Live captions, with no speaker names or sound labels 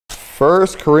1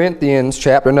 Corinthians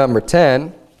chapter number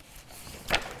 10.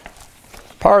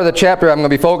 Part of the chapter I'm going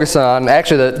to be focused on,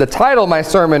 actually the title of my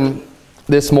sermon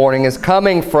this morning is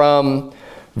coming from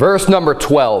verse number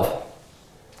 12.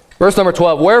 Verse number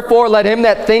 12, wherefore let him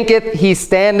that thinketh he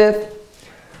standeth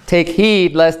take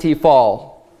heed lest he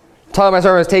fall. The title of my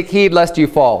sermon is take heed lest you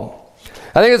fall.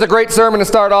 I think it's a great sermon to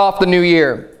start off the new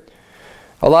year.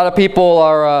 A lot of people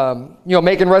are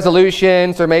making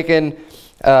resolutions or making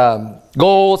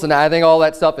goals, and I think all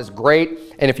that stuff is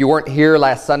great. And if you weren't here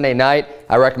last Sunday night,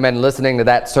 I recommend listening to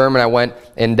that sermon. I went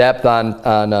in depth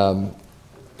on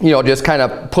just kind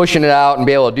of pushing it out and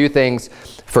be able to do things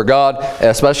for God,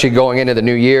 especially going into the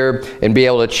new year and be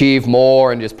able to achieve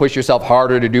more and just push yourself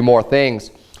harder to do more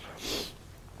things.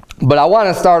 But I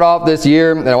want to start off this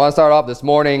year, and I want to start off this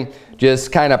morning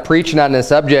just kind of preaching on the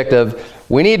subject of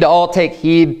we need to all take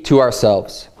heed to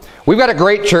ourselves. We've got a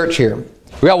great church here.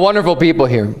 We got wonderful people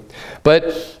here.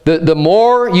 But the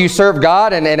more you serve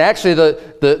God, and actually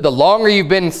the longer you've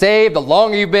been saved, the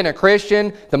longer you've been a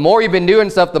Christian, the more you've been doing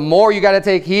stuff, the more you got to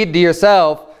take heed to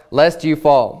yourself lest you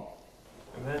fall.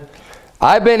 Amen.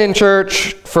 I've been in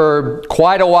church for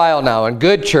quite a while now, in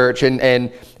good church,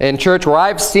 and church where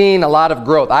I've seen a lot of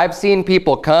growth. I've seen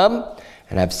people come,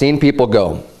 and I've seen people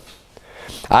go.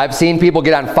 I've seen people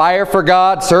get on fire for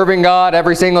God, serving God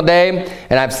every single day,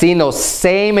 and I've seen those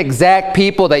same exact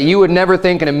people that you would never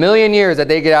think in a million years that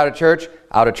they get out of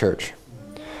church.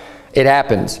 It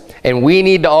happens. And we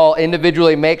need to all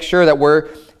individually make sure that we're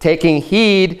taking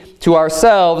heed to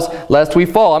ourselves lest we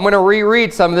fall. I'm going to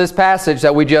reread some of this passage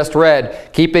that we just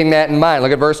read, keeping that in mind.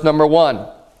 Look at verse number 1.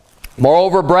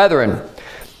 Moreover, brethren,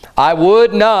 I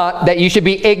would not that you should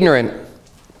be ignorant,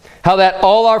 how that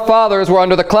all our fathers were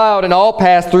under the cloud, and all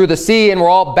passed through the sea, and were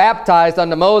all baptized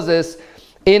unto Moses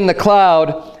in the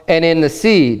cloud and in the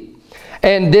sea,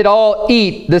 and did all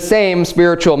eat the same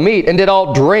spiritual meat, and did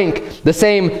all drink the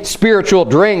same spiritual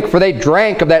drink, for they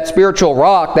drank of that spiritual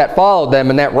rock that followed them,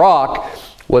 and that rock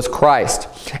was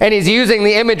Christ. And he's using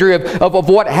the imagery of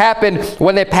what happened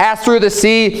when they passed through the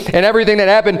sea and everything that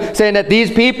happened, saying that these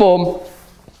people,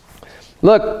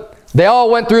 look, they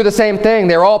all went through the same thing.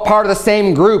 They were all part of the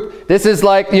same group. This is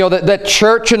like, the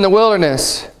church in the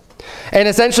wilderness. And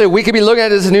essentially, we could be looking at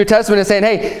this in the New Testament and saying,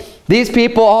 hey, these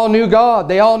people all knew God.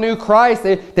 They all knew Christ.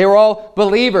 They were all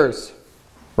believers,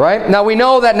 right? Now, we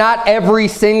know that not every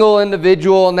single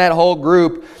individual in that whole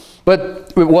group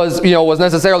was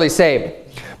necessarily saved.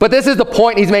 But this is the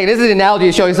point he's making. This is the analogy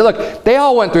he's showing. He said, look, they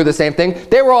all went through the same thing.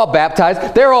 They were all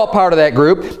baptized. They were all part of that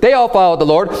group. They all followed the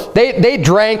Lord. They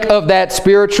drank of that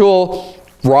spiritual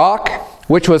rock,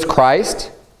 which was Christ,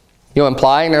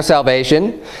 implying their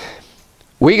salvation.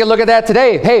 We can look at that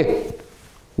today. Hey,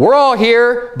 we're all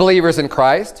here, believers in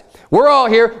Christ. We're all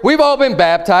here. We've all been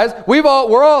baptized. We're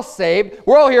all saved.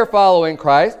 We're all here following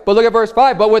Christ. But look at verse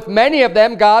 5. But with many of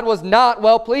them, God was not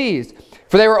well pleased,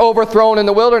 for they were overthrown in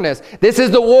the wilderness. This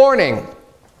is the warning.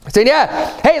 Saying,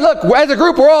 yeah, hey, look, as a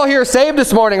group, we're all here saved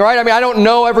this morning, right? I mean, I don't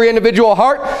know every individual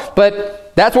heart,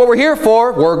 but that's what we're here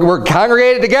for. We're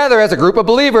congregated together as a group of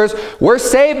believers. We're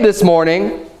saved this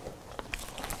morning.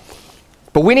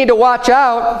 But we need to watch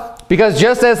out, because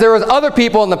just as there was other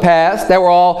people in the past that were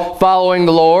all following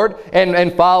the Lord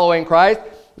and following Christ,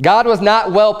 God was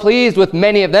not well pleased with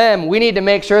many of them. We need to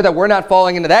make sure that we're not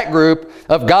falling into that group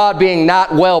of God being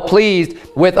not well pleased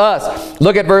with us.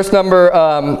 Look at verse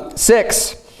number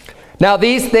 6. Now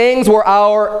these things were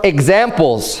our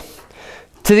examples,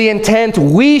 to the intent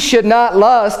we should not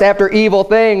lust after evil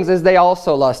things as they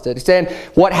also lusted. He's saying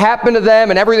what happened to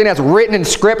them and everything that's written in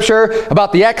Scripture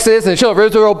about the Exodus and the children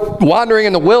of Israel wandering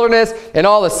in the wilderness and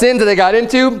all the sins that they got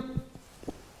into,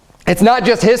 it's not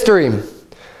just history.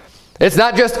 It's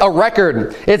not just a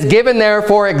record. It's given there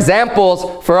for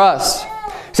examples for us. He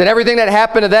said everything that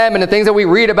happened to them and the things that we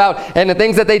read about and the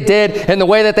things that they did and the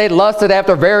way that they lusted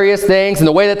after various things and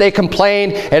the way that they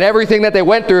complained and everything that they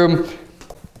went through,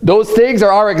 those things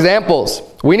are our examples.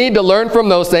 We need to learn from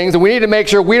those things, and we need to make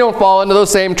sure we don't fall into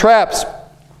those same traps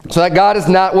so that God is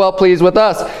not well pleased with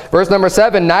us. Verse number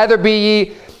 7, neither be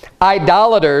ye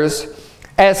idolaters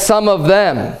as some of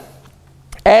them.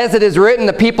 As it is written,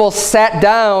 the people sat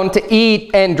down to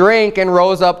eat and drink and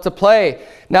rose up to play.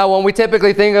 Now, when we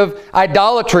typically think of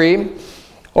idolatry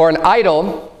or an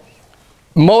idol,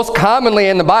 most commonly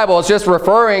in the Bible, it's just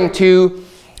referring to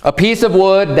a piece of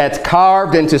wood that's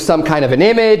carved into some kind of an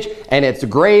image, and it's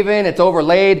graven, it's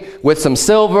overlaid with some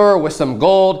silver, with some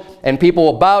gold, and people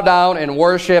will bow down and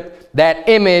worship that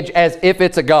image as if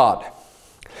it's a god.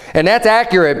 And that's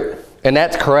accurate, and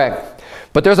that's correct.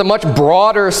 But there's a much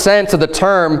broader sense of the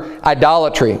term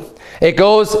idolatry. It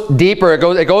goes deeper. It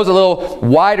goes a little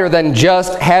wider than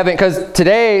just having, because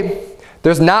today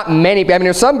there's not many, I mean,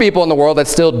 there's some people in the world that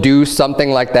still do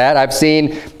something like that. I've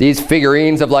seen these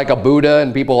figurines of like a Buddha,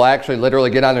 and people actually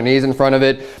literally get on their knees in front of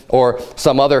it, or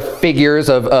some other figures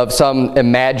of some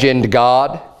imagined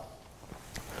God.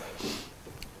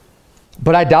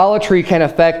 But idolatry can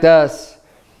affect us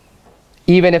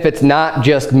even if it's not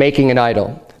just making an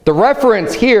idol. The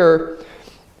reference here,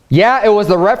 yeah, it was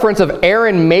the reference of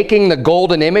Aaron making the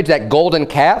golden image, that golden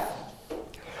calf.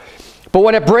 But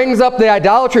when it brings up the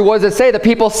idolatry, what does it say? The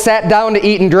people sat down to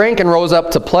eat and drink and rose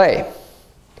up to play.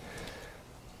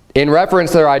 In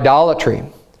reference to their idolatry.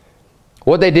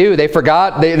 What they do, they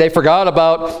forgot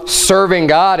about serving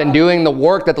God and doing the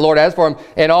work that the Lord has for them.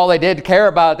 And all they did care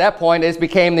about at that point is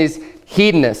became these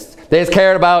hedonists. They just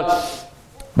cared about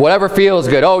whatever feels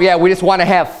good. Oh yeah, we just want to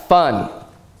have fun.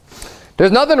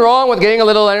 There's nothing wrong with getting a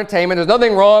little entertainment. There's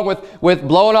nothing wrong with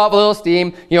blowing off a little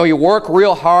steam. You know, you work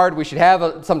real hard. We should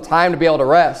have some time to be able to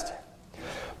rest.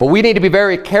 But we need to be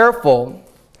very careful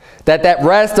that that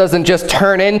rest doesn't just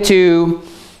turn into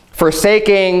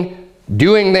forsaking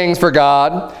doing things for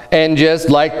God, and just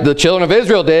like the children of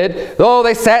Israel did, oh,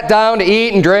 they sat down to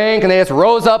eat and drink, and they just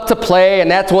rose up to play, and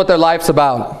that's what their life's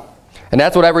about. And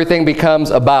that's what everything becomes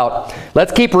about.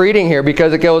 Let's keep reading here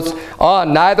because it goes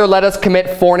on. Neither let us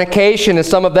commit fornication as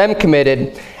some of them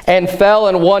committed, and fell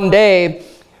in one day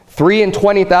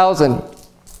 23,000.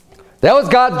 That was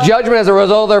God's judgment as a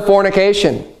result of their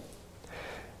fornication.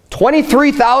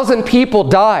 23,000 people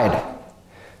died.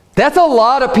 That's a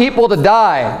lot of people to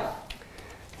die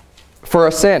for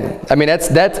a sin. I mean,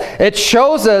 it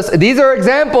shows us, these are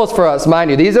examples for us,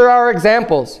 mind you. These are our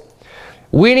examples.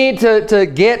 We need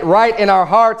to get right in our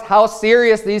hearts how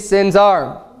serious these sins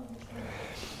are.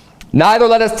 Neither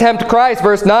let us tempt Christ,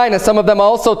 verse 9, as some of them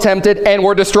also tempted and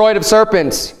were destroyed of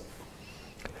serpents.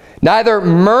 Neither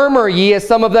murmur ye, as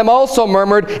some of them also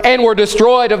murmured and were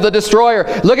destroyed of the destroyer.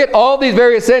 Look at all these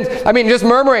various sins. I mean, just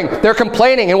murmuring. They're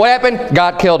complaining. And what happened?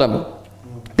 God killed them.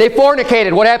 They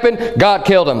fornicated. What happened? God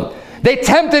killed them. They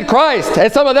tempted Christ,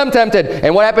 as some of them tempted.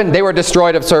 And what happened? They were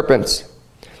destroyed of serpents.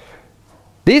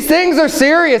 These things are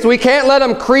serious. We can't let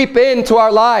them creep into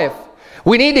our life.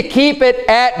 We need to keep it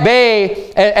at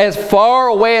bay as far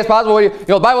away as possible. You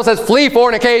know, the Bible says flee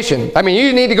fornication. I mean,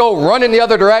 you need to go run in the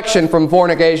other direction from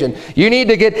fornication. You need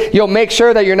to make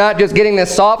sure that you're not just getting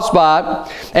this soft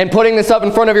spot and putting this up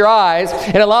in front of your eyes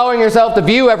and allowing yourself to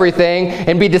view everything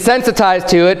and be desensitized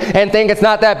to it and think it's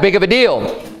not that big of a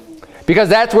deal. Because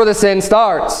that's where the sin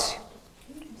starts.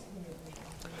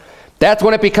 That's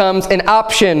when it becomes an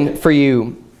option for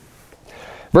you.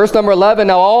 Verse number 11,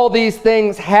 now all these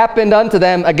things happened unto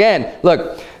them. Again,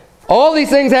 look, all these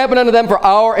things happened unto them for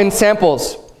our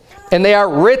ensamples, and they are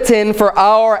written for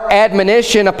our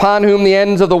admonition, upon whom the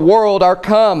ends of the world are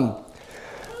come.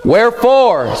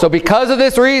 Wherefore, so because of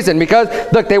this reason, because,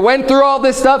 look, they went through all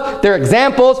this stuff, they're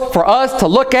examples for us to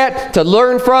look at, to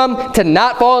learn from, to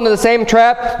not fall into the same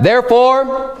trap.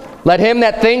 Therefore, let him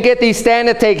that thinketh he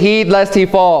standeth take heed lest he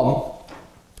fall.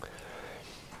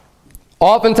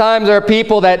 Oftentimes there are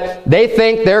people that they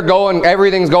think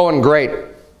everything's going great.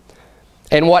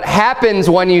 And what happens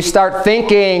when you start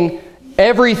thinking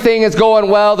everything is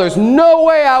going well, there's no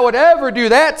way I would ever do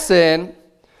that sin,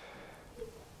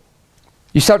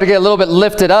 you start to get a little bit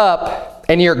lifted up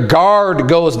and your guard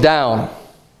goes down.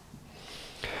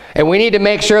 And we need to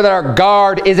make sure that our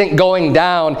guard isn't going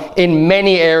down in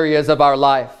many areas of our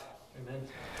life.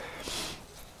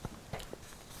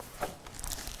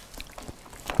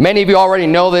 Many of you already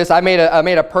know this. I made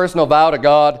a personal vow to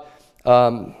God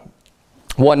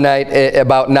one night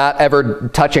about not ever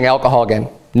touching alcohol again.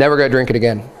 Never going to drink it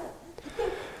again.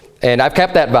 And I've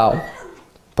kept that vow.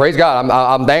 Praise God.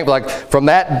 I'm thankful. Like, from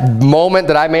that moment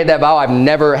that I made that vow, I've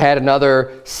never had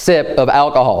another sip of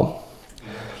alcohol.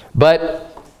 But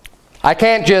I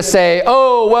can't just say,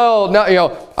 oh, well,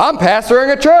 no, I'm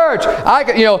pastoring a church.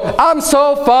 I'm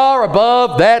so far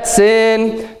above that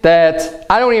sin that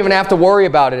I don't even have to worry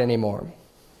about it anymore.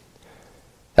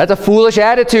 That's a foolish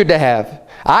attitude to have.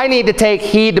 I need to take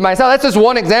heed to myself. That's just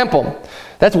one example.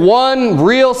 That's one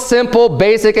real simple,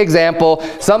 basic example.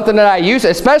 Something that I use,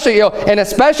 especially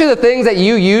the things that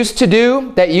you used to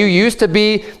do, that you used to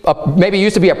be, maybe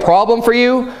used to be a problem for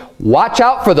you. Watch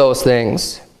out for those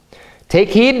things. Take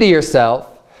heed to yourself.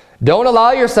 Don't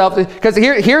allow yourself to, because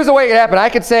here's the way it happened. I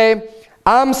could say,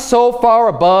 I'm so far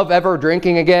above ever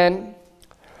drinking again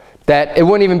that it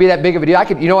wouldn't even be that big of a deal.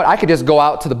 I could just go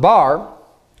out to the bar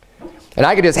and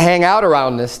I could just hang out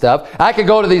around this stuff. I could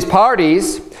go to these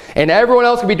parties and everyone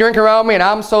else could be drinking around me and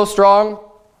I'm so strong,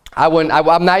 I'm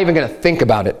not even going to think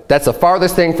about it. That's the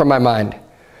farthest thing from my mind.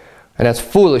 And that's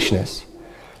foolishness.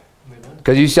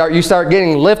 Because you start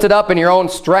getting lifted up in your own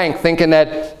strength, thinking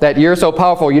that you're so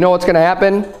powerful. You know what's going to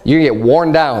happen? You're going to get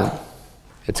worn down.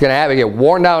 It's going to happen. You get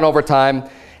worn down over time.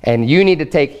 And you need to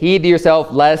take heed to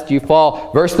yourself lest you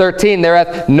fall. Verse 13, there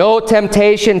hath no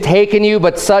temptation taken you,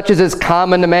 but such as is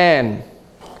common to man.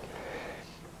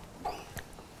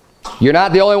 You're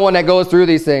not the only one that goes through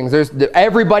these things.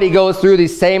 Everybody goes through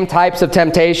these same types of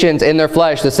temptations in their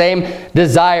flesh, the same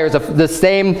desires, the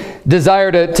same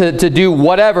desire to do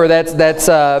whatever that's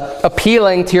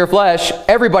appealing to your flesh.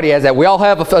 Everybody has that. We all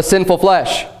have a sinful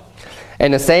flesh.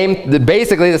 And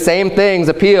basically the same things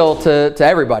appeal to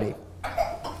everybody.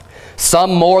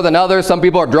 Some more than others. Some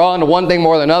people are drawn to one thing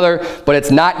more than another, but it's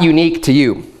not unique to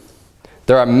you.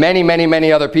 There are many, many,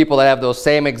 many other people that have those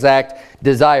same exact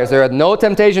desires. There is no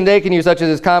temptation taken you such as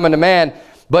is common to man,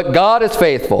 but God is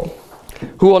faithful,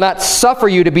 who will not suffer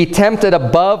you to be tempted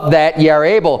above that ye are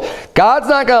able. God's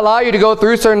not going to allow you to go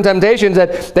through certain temptations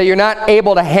that you're not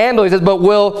able to handle. He says, but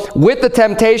will with the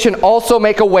temptation also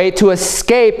make a way to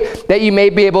escape that you may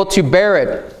be able to bear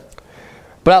it.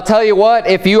 But I'll tell you what,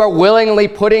 if you are willingly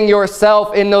putting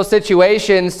yourself in those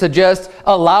situations to just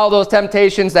allow those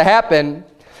temptations to happen,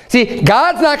 see,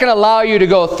 God's not going to allow you to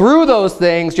go through those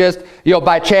things just,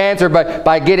 by chance or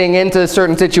by getting into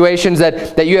certain situations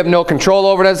that you have no control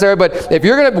over necessarily. But if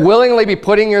you're going to willingly be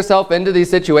putting yourself into these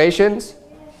situations,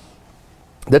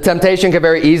 the temptation can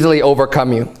very easily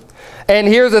overcome you. And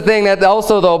here's the thing that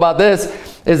also, though, about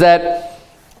this is that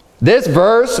this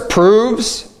verse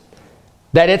proves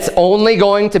that it's only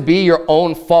going to be your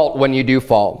own fault when you do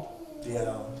fall.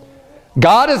 Yeah.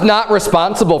 God is not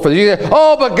responsible for this.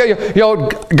 Oh, but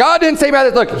God didn't say about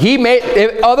this. Look, He made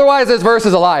it, otherwise this verse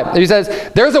is a lie. He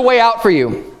says, there's a way out for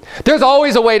you. There's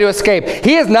always a way to escape.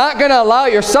 He is not going to allow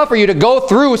you to go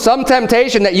through some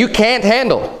temptation that you can't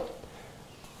handle.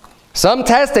 Some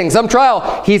testing, some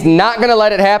trial. He's not going to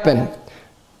let it happen.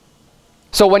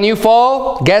 So when you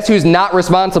fall, guess who's not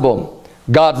responsible?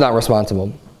 God's not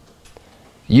responsible.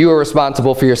 You are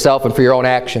responsible for yourself and for your own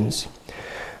actions.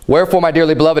 Wherefore, my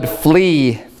dearly beloved,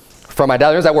 flee from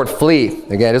idolatry. There's that word flee.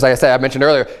 Again, just like I said, I mentioned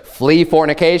earlier, flee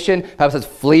fornication. How it says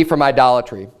flee from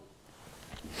idolatry.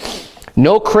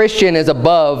 No Christian is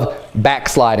above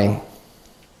backsliding.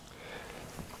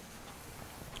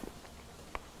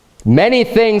 Many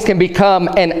things can become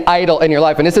an idol in your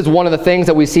life. And this is one of the things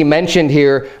that we see mentioned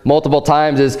here multiple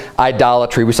times is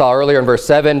idolatry. We saw earlier in verse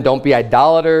 7, don't be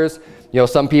idolaters.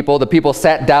 The people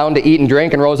sat down to eat and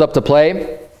drink and rose up to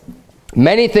play.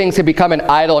 Many things can become an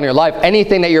idol in your life.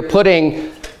 Anything that you're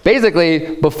putting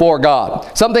basically before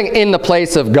God. Something in the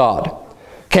place of God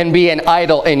can be an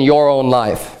idol in your own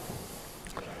life.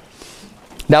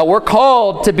 Now, we're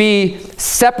called to be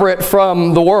separate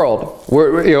from the world.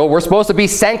 We're supposed to be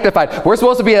sanctified. We're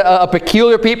supposed to be a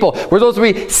peculiar people. We're supposed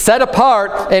to be set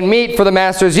apart and meet for the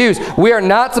Master's use. We are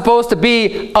not supposed to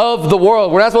be of the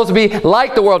world. We're not supposed to be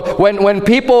like the world. When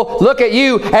people look at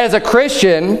you as a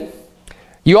Christian,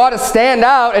 you ought to stand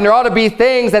out, and there ought to be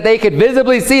things that they could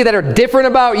visibly see that are different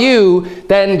about you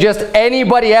than just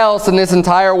anybody else in this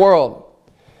entire world.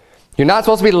 You're not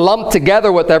supposed to be lumped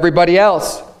together with everybody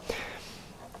else.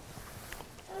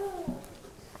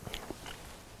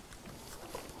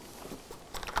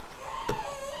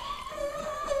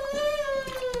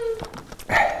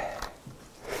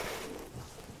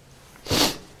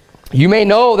 You may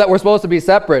know that we're supposed to be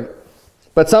separate,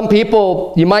 but some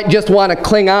people, you might just want to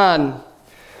cling on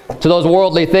to those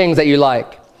worldly things that you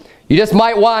like. You just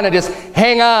might want to just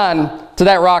hang on to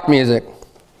that rock music,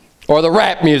 or the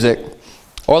rap music,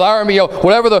 or the R&B,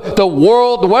 whatever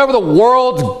the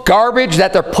world's garbage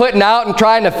that they're putting out and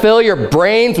trying to fill your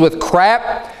brains with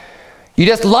crap. You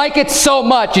just like it so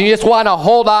much, and you just want to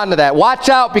hold on to that. Watch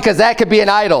out, because that could be an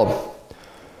idol.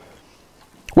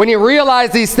 When you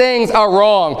realize these things are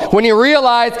wrong, when you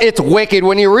realize it's wicked,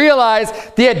 when you realize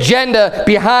the agenda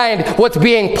behind what's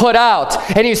being put out,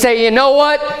 and you say, you know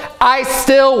what, I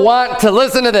still want to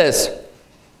listen to this.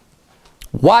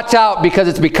 Watch out, because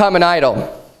it's become an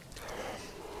idol.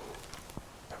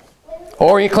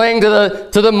 Or you cling to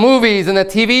the movies and the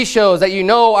TV shows that you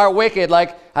know are wicked.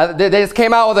 Like, they just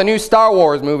came out with a new Star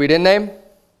Wars movie, didn't they?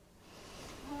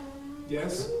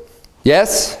 Yes.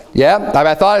 Yes? Yeah?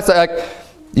 I thought it's like...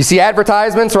 You see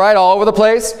advertisements, right, all over the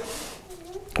place.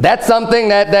 That's something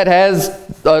that has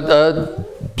a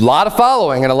lot of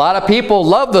following, and a lot of people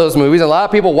love those movies, and a lot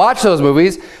of people watch those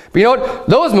movies. But you know what?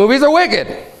 Those movies are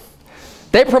wicked.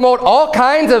 They promote all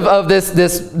kinds of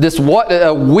this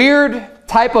weird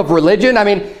type of religion. I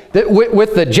mean,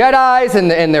 with the Jedis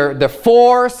and their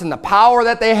force and the power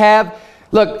that they have.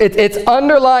 Look, it's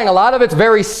underlying. A lot of it's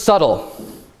very subtle.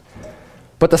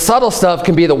 But the subtle stuff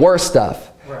can be the worst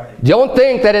stuff. Right. Don't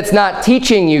think that it's not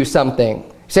teaching you something.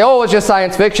 You say, oh, it's just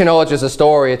science fiction. Oh, it's just a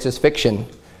story. It's just fiction.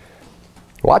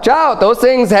 Watch out. Those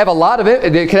things have a lot of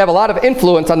they can have a lot of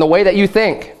influence on the way that you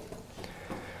think.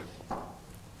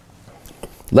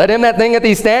 Let him that thinketh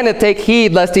he standeth take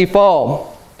heed lest he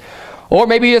fall. Or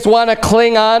maybe you just want to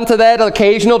cling on to that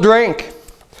occasional drink.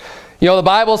 You know, the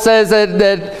Bible says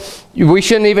that we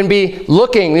shouldn't even be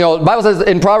looking. You know, the Bible says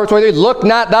in Proverbs 23, look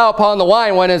not thou upon the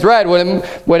wine when it is red,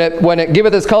 when it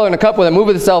giveth its color in the cup, when it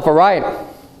moveth itself aright.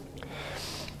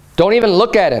 Don't even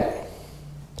look at it.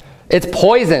 It's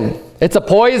poison. It's a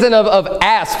poison of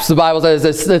asps, the Bible says.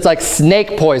 It's like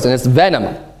snake poison. It's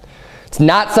venom. It's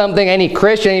not something any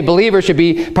Christian, any believer should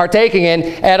be partaking in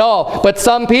at all. But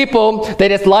some people, they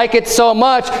just like it so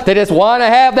much, they just want to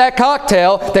have that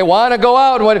cocktail. They want to go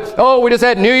out and, oh, we just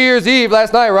had New Year's Eve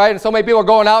last night, right? And so many people are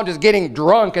going out and just getting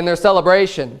drunk in their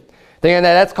celebration, thinking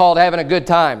that that's called having a good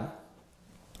time.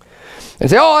 And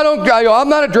say, oh, I'm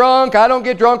not a drunk. I don't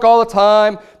get drunk all the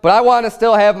time, but I want to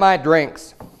still have my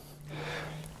drinks.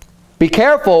 Be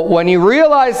careful when you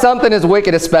realize something is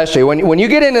wicked, especially when you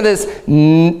get into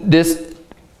this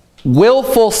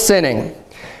willful sinning.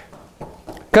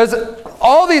 Because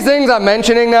all these things I'm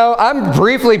mentioning now, I'm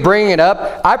briefly bringing it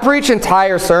up. I preach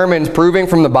entire sermons proving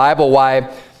from the Bible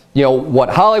why, you know, what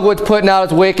Hollywood's putting out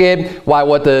is wicked, why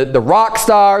what the rock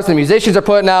stars and musicians are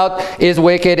putting out is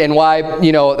wicked, and why,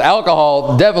 you know,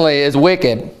 alcohol definitely is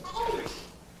wicked.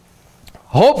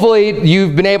 Hopefully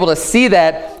you've been able to see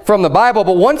that from the Bible,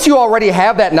 but once you already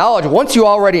have that knowledge, once you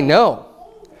already know,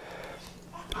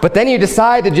 but then you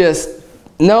decide to just,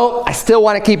 no, I still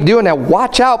want to keep doing that,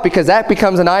 watch out, because that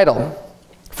becomes an idol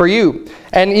for you.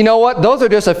 And you know what? Those are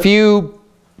just a few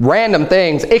random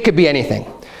things. It could be anything.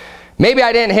 Maybe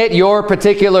I didn't hit your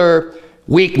particular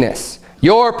weakness,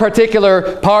 your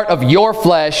particular part of your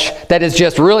flesh that is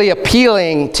just really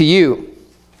appealing to you.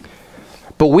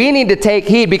 But we need to take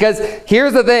heed, because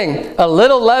here's the thing. A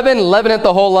little leaven leaveneth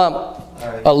the whole lump.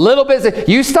 Right. A little bit.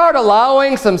 You start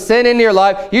allowing some sin into your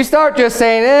life. You start just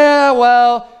saying,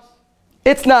 well,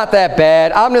 it's not that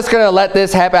bad. I'm just going to let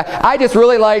this happen. I just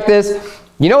really like this.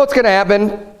 You know what's going to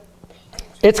happen?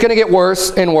 It's going to get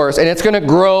worse and worse. And it's going to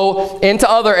grow into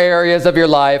other areas of your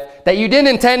life that you didn't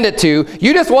intend it to.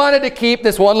 You just wanted to keep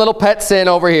this one little pet sin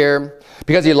over here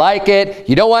because you like it.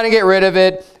 You don't want to get rid of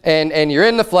it. And you're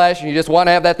in the flesh and you just want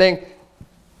to have that thing.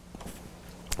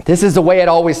 This is the way it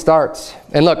always starts.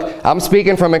 And look, I'm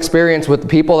speaking from experience with the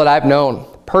people that I've known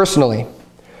personally.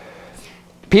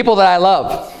 People that I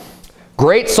love.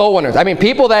 Great soul winners. I mean,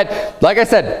 people that, like I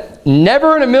said,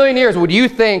 never in a million years would you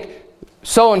think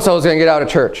so-and-so is going to get out of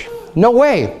church. No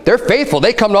way. They're faithful.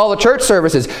 They come to all the church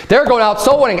services. They're going out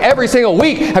soul winning every single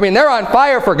week. I mean, they're on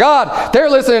fire for God. They're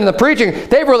listening to the preaching.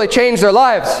 They've really changed their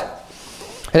lives.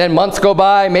 And then months go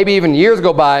by, maybe even years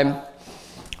go by,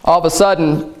 all of a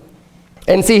sudden,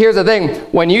 and see, here's the thing.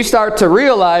 When you start to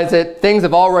realize that things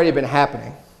have already been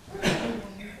happening,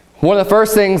 one of the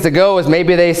first things to go is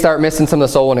maybe they start missing some of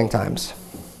the soul winning times.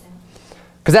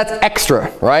 Because that's extra,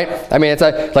 right? I mean, it's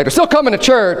like they're still coming to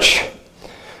church,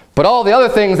 but all the other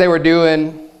things they were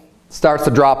doing starts to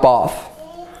drop off.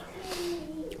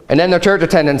 And then their church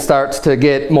attendance starts to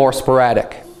get more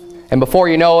sporadic. And before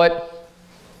you know it,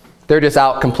 they're just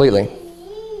out completely.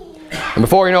 And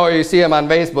before you know it, you see them on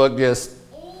Facebook just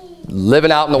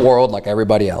living out in the world like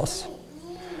everybody else.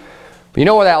 But you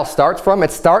know where that all starts from?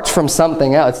 It starts from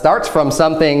something else. It starts from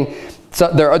something,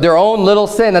 their own little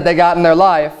sin that they got in their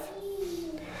life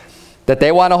that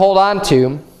they want to hold on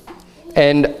to.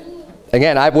 And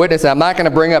again, I've witnessed it. I'm not going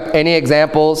to bring up any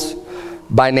examples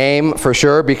by name for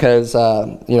sure, because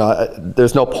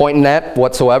there's no point in that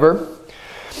whatsoever.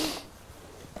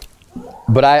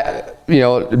 But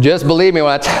just believe me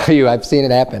when I tell you, I've seen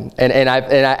it happen, and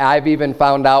I've even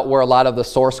found out where a lot of the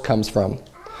source comes from,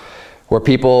 where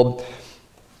people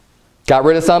got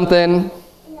rid of something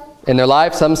in their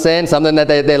life, some sin, something that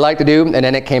they like to do, and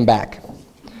then it came back,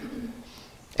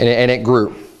 and it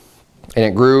grew, and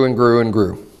it grew and grew and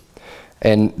grew.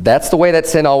 And that's the way that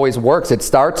sin always works. It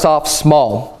starts off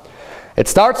small. It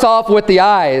starts off with the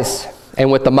eyes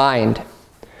and with the mind.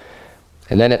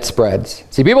 And then it spreads.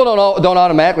 See, people don't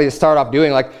automatically start off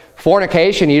doing, like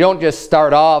fornication. You don't just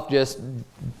start off,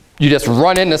 you just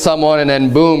run into someone and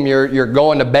then boom, you're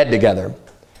going to bed together.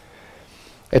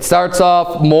 It starts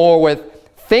off more with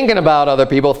thinking about other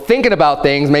people, thinking about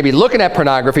things, maybe looking at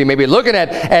pornography, maybe looking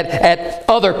at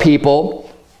other people,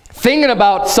 thinking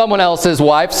about someone else's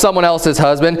wife, someone else's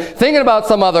husband, thinking about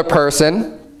some other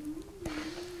person.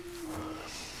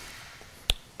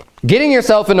 Getting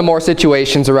yourself into more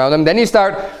situations around them. Then you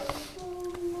start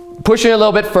pushing it a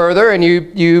little bit further, and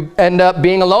you end up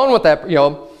being alone with that,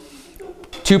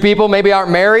 two people maybe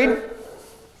aren't married.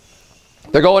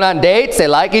 They're going on dates, they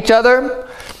like each other,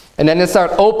 and then they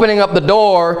start opening up the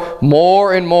door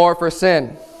more and more for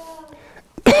sin.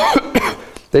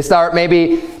 They start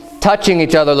maybe touching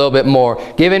each other a little bit more,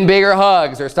 giving bigger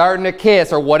hugs, or starting to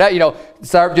kiss, or whatever,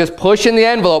 start just pushing the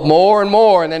envelope more and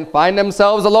more, and then find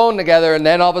themselves alone together, and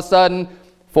then all of a sudden,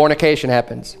 fornication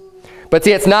happens. But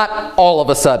see, it's not all of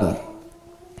a sudden.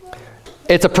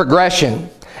 It's a progression.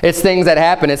 It's things that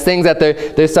happen. It's things that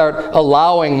they start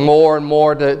allowing more and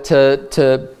more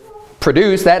to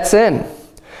produce that sin.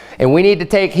 And we need to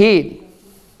take heed.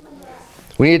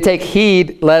 We need to take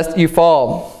heed lest you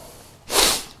fall.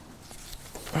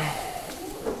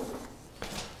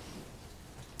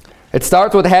 It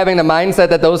starts with having the mindset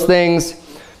that those things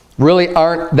really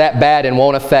aren't that bad and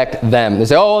won't affect them. They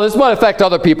say, oh, this might affect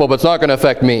other people, but it's not going to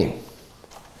affect me.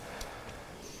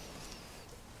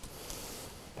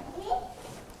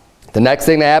 The next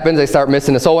thing that happens, they start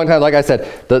missing the soul. And kind of like I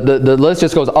said, the list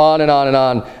just goes on and on and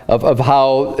on of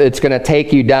how it's going to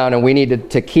take you down, and we need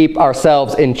to keep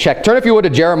ourselves in check. Turn, if you would, to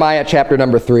Jeremiah chapter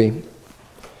number 3.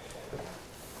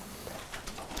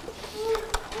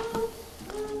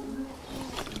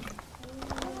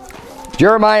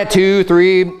 Jeremiah 2,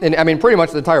 3, and I mean pretty much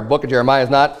the entire book of Jeremiah is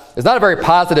not a very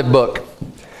positive book.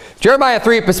 Jeremiah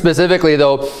 3 specifically,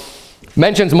 though,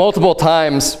 mentions multiple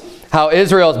times how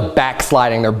Israel is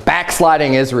backsliding. They're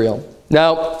backsliding Israel.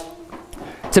 Now,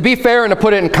 to be fair and to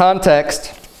put it in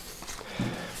context,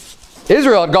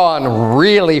 Israel had gone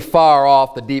really far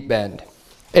off the deep end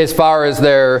as far as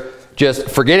their just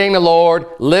forgetting the Lord,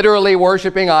 literally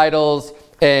worshiping idols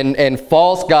and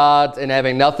false gods and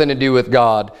having nothing to do with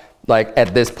God. Like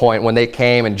at this point when they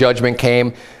came and judgment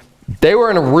came, they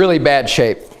were in a really bad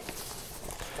shape.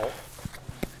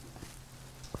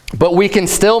 But we can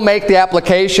still make the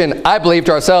application, I believe,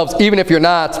 to ourselves, even if you're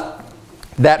not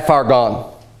that far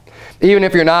gone. Even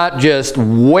if you're not just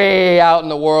way out in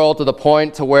the world to the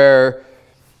point to where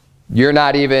you're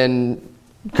not even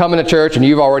coming to church and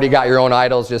you've already got your own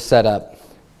idols just set up.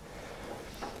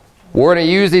 We're going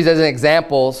to use these as an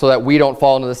example so that we don't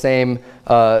fall into the same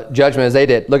judgment as they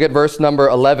did. Look at verse number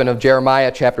 11 of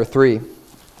Jeremiah chapter 3.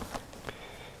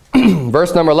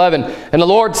 Verse number 11, and the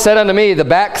Lord said unto me, the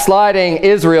backsliding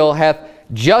Israel hath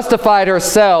justified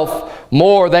herself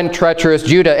more than treacherous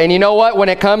Judah. And you know what? When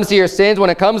it comes to your sins, when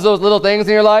it comes to those little things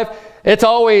in your life, it's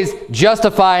always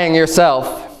justifying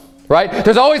yourself, right?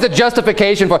 There's always a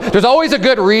justification for it. There's always a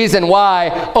good reason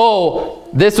why, oh,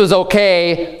 this was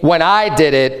okay when I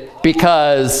did it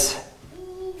because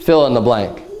fill in the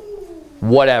blank.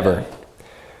 Whatever.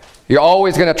 You're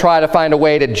always going to try to find a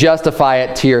way to justify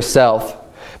it to yourself.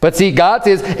 But see, God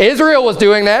says Israel was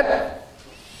doing that.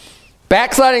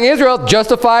 Backsliding Israel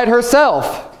justified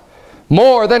herself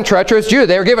more than treacherous Judah.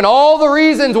 They were given all the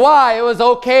reasons why it was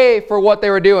okay for what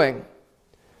they were doing.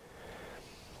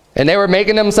 And they were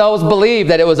making themselves believe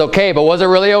that it was okay. But was it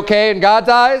really okay in God's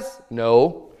eyes?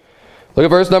 No. Look at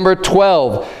verse number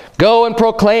 12. Go and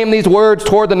proclaim these words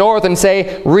toward the north and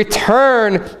say,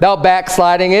 return, thou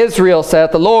backsliding Israel,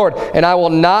 saith the Lord, and I will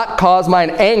not cause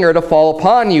mine anger to fall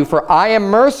upon you, for I am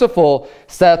merciful,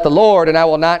 saith the Lord, and I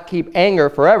will not keep anger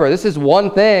forever. This is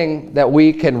one thing that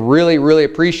we can really, really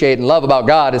appreciate and love about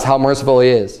God, is how merciful He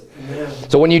is.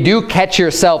 So when you do catch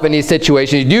yourself in these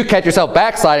situations, you do catch yourself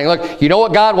backsliding, look, you know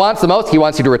what God wants the most? He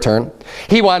wants you to return.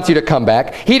 He wants you to come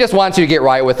back. He just wants you to get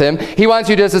right with Him. He wants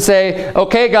you just to say,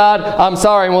 okay, God, I'm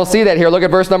sorry. And we'll see that here. Look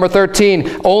at verse number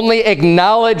 13. Only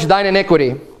acknowledge thine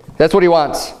iniquity. That's what He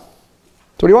wants.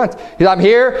 That's what He wants. He says, I'm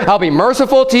here. I'll be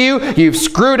merciful to you. You've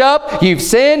screwed up. You've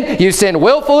sinned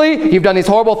willfully. You've done these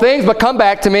horrible things, but come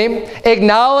back to me.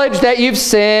 Acknowledge that you've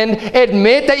sinned.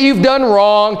 Admit that you've done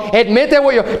wrong. Admit that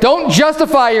what you're... Don't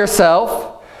justify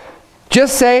yourself.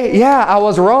 Just say, yeah, I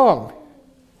was wrong.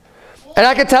 And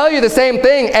I can tell you the same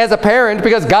thing as a parent,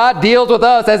 because God deals with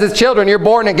us as His children. You're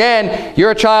born again.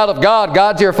 You're a child of God.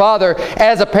 God's your Father.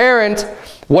 As a parent,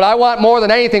 what I want more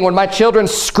than anything, when my children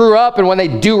screw up and when they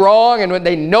do wrong and when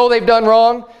they know they've done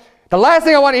wrong, the last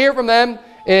thing I want to hear from them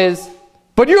is,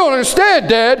 but you don't understand,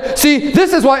 Dad. See,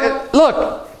 this is why.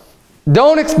 Look,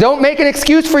 don't make an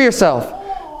excuse for yourself.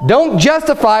 Don't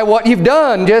justify what you've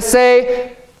done. Just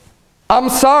say, I'm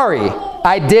sorry.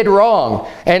 I did wrong.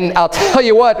 And I'll tell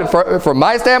you what, from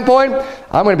my standpoint,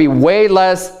 I'm going to be way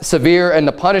less severe in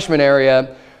the punishment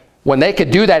area when they could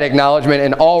do that acknowledgement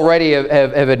and already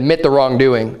have admit the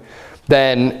wrongdoing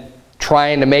than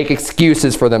trying to make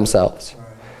excuses for themselves.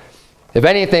 If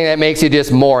anything, that makes you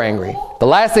just more angry. The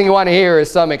last thing you want to hear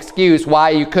is some excuse why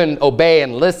you couldn't obey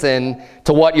and listen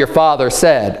to what your father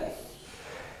said.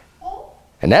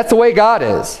 And that's the way God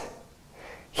is.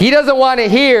 He doesn't want to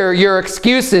hear your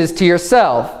excuses to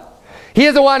yourself. He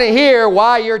doesn't want to hear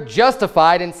why you're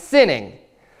justified in sinning.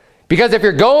 Because if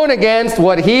you're going against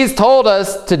what He's told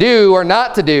us to do or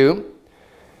not to do,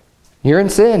 you're in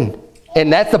sin.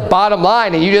 And that's the bottom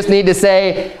line. And you just need to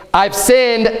say, I've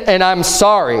sinned and I'm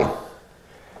sorry.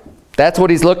 That's what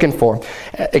He's looking for.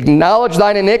 Acknowledge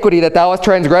thine iniquity, that thou hast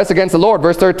transgressed against the Lord.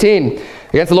 Verse 13,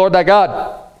 against the Lord thy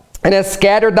God, and hast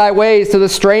scattered thy ways to the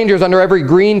strangers under every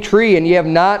green tree, and ye have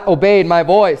not obeyed my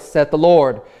voice, saith the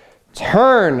Lord.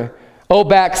 Turn, O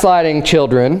backsliding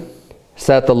children,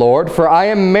 saith the Lord, for I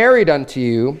am married unto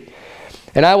you,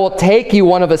 and I will take you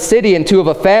one of a city and two of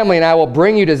a family, and I will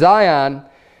bring you to Zion.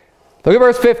 Look at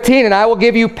verse 15. And I will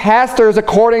give you pastors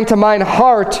according to mine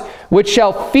heart, which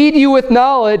shall feed you with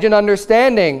knowledge and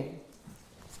understanding.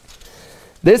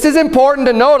 This is important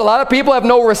to note. A lot of people have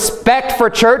no respect for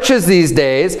churches these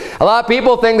days. A lot of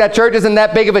people think that church isn't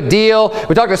that big of a deal.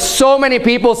 We talk to so many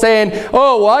people saying,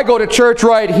 oh, well, I go to church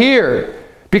right here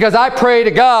because I pray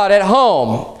to God at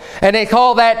home. And they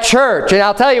call that church. And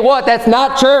I'll tell you what, that's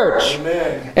not church.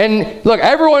 Amen. And look,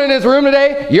 everyone in this room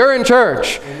today, you're in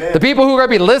church. Amen. The people who are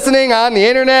going to be listening on the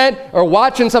internet or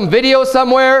watching some video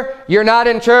somewhere, you're not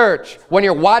in church when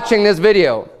you're watching this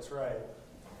video. That's right.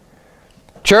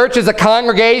 Church is a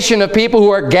congregation of people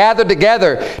who are gathered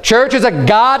together. Church is a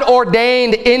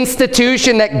God-ordained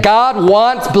institution that God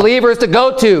wants believers to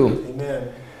go to.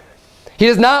 Amen. He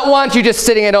does not want you just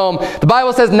sitting at home. The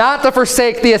Bible says not to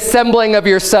forsake the assembling of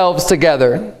yourselves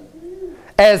together,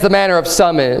 as the manner of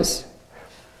some is.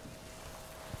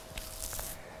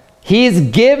 He's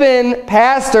given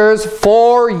pastors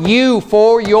for you,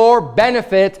 for your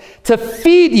benefit, to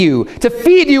feed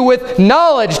you with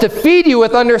knowledge, to feed you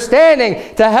with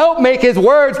understanding, to help make His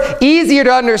words easier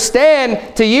to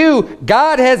understand to you.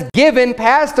 God has given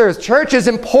pastors. Church is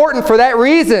important for that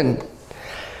reason.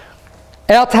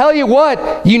 And I'll tell you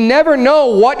what, you never know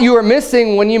what you are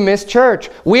missing when you miss church.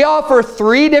 We offer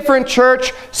 3 different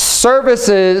church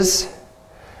services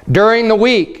during the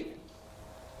week.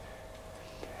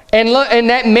 And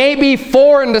that may be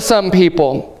foreign to some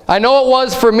people. I know it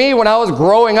was for me when I was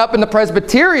growing up in the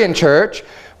Presbyterian church.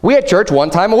 We had church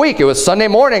one time a week. It was Sunday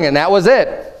morning, and that was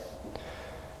it.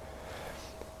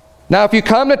 Now, if you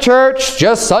come to church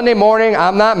just Sunday morning,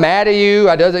 I'm not mad at you.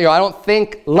 I don't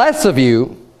think less of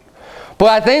you. But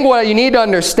I think what you need to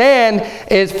understand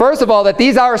is, first of all, that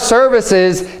these are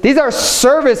services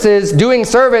doing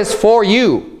service for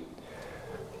you.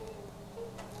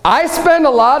 I spend a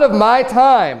lot of my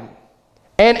time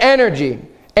and energy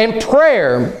and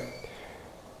prayer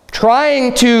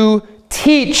trying to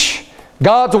teach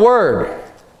God's Word.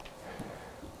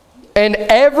 And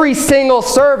every single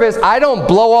service, I don't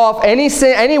blow off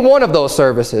any one of those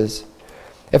services.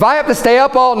 If I have to stay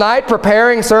up all night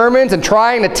preparing sermons and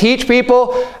trying to teach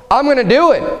people, I'm going to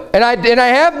do it. And I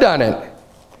have done it.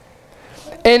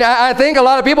 And I think a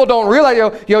lot of people don't realize,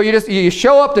 you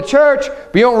show up to church,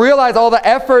 but you don't realize all the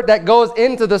effort that goes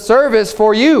into the service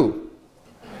for you.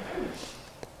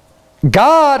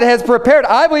 God has prepared.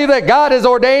 I believe that God has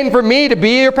ordained for me to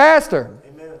be your pastor.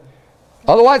 Amen.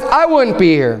 Otherwise, I wouldn't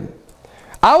be here.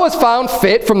 I was found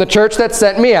fit from the church that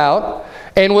sent me out,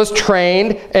 and was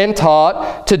trained and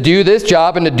taught to do this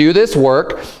job and to do this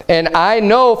work. And I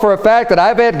know for a fact that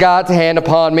I've had God's hand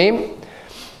upon me.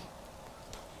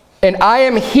 And I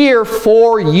am here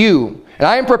for you. And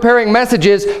I am preparing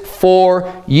messages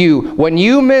for you. When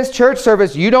you miss church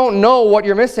service, you don't know what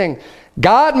you're missing.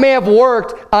 God may have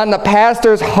worked on the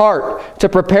pastor's heart to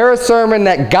prepare a sermon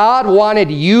that God wanted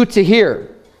you to hear.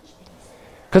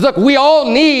 Because look, we all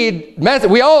need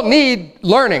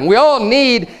learning. We all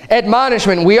need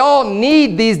admonishment. We all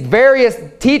need these various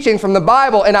teachings from the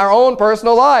Bible in our own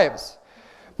personal lives.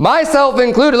 Myself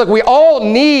included. Look, we all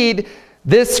need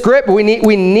this script. We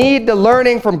need the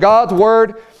learning from God's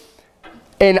Word.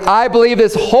 And I believe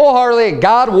this wholeheartedly.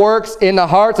 God works in the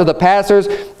hearts of the pastors.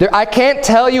 I can't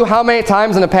tell you how many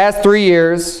times in the past 3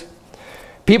 years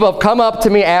people have come up to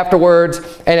me afterwards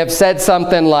and have said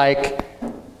something like,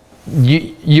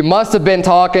 you must have been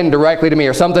talking directly to me,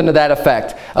 or something to that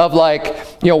effect, of like,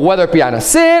 whether it be on a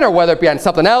sin or whether it be on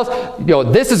something else,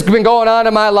 this has been going on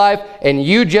in my life and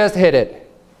you just hit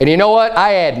it. And you know what? I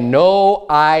had no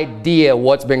idea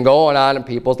what's been going on in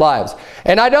people's lives.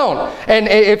 And I don't. And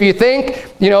if you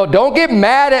think, don't get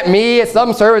mad at me at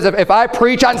some service if I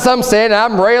preach on some sin and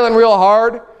I'm railing real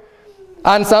hard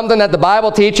on something that the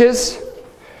Bible teaches.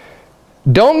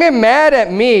 Don't get mad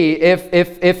at me if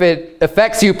it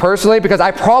affects you personally, because I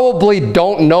probably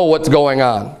don't know what's going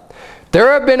on.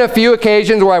 There have been a few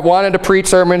occasions where I've wanted to preach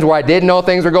sermons where I didn't know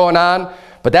things were going on,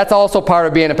 But that's also part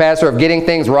of being a pastor, of getting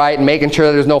things right and making sure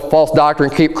that there's no false doctrine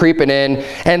creeping in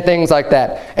and things like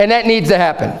that. And that needs to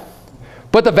happen.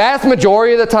 But the vast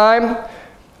majority of the time,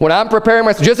 when I'm preparing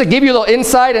myself, just to give you a little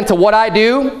insight into what I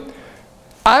do,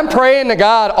 I'm praying to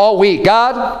God all week.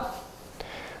 God,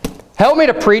 help me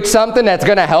to preach something that's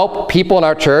going to help people in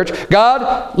our church.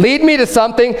 God, lead me to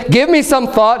something. Give me some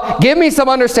thought. Give me some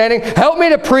understanding. Help me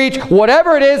to preach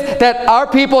whatever it is that our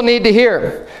people need to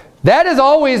hear. That is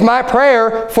always my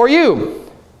prayer for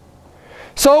you.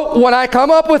 So when I come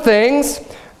up with things,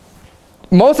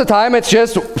 most of the time it's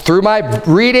just through my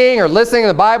reading or listening to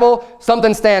the Bible,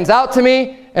 something stands out to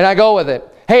me and I go with it.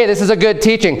 Hey, this is a good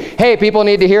teaching. Hey, people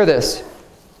need to hear this.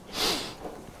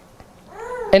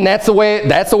 And that's the way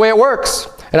it works.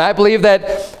 And I believe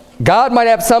that God might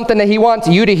have something that he wants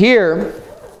you to hear,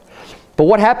 but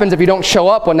what happens if you don't show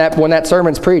up when that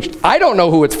sermon's preached? I don't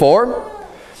know who it's for.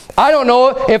 I don't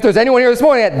know if there's anyone here this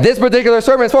morning that this particular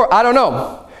sermon is for. I don't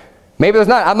know. Maybe there's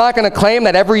not. I'm not going to claim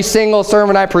that every single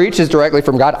sermon I preach is directly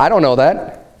from God. I don't know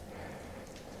that.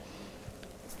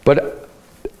 But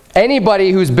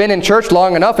anybody who's been in church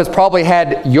long enough has probably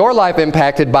had your life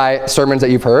impacted by sermons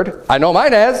that you've heard. I know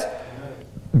mine has.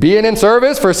 Being in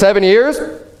service for 7 years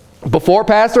before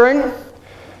pastoring,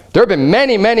 there have been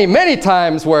many, many, many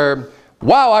times where,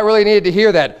 wow, I really needed to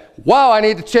hear that. Wow, I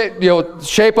need to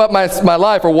shape up my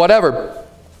life or whatever.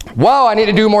 Wow, I need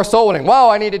to do more soul winning. Wow,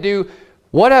 I need to do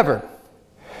whatever.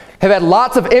 Have had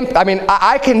lots of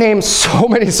I can name so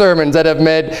many sermons that have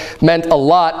meant a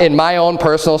lot in my own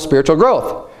personal spiritual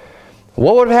growth.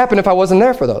 What would have happened if I wasn't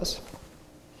there for those?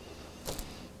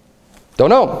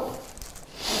 Don't know.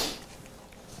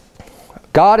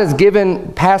 God has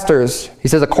given pastors, he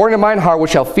says, according to mine heart,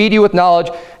 which shall feed you with knowledge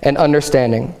and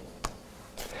understanding.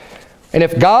 And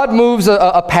if God moves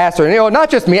a pastor, and not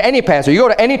just me, any pastor, you go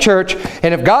to any church,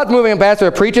 and if God's moving a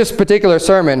pastor to preach this particular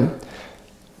sermon,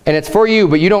 and it's for you,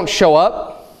 but you don't show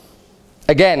up,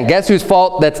 again, guess whose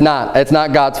fault that's not? It's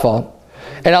not God's fault.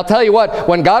 And I'll tell you what,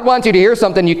 when God wants you to hear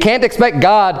something, you can't expect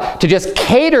God to just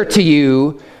cater to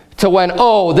you to when,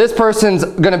 oh, this person's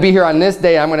going to be here on this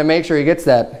day, I'm going to make sure he gets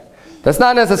that. That's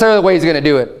not necessarily the way he's going to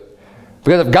do it.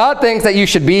 Because if God thinks that you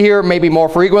should be here maybe more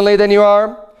frequently than you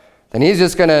are, then he's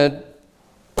just going to,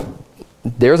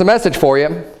 there's a message for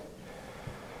you.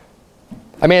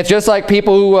 I mean, it's just like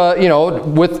people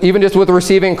who, even just with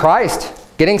receiving Christ,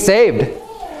 getting saved.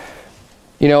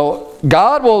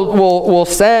 God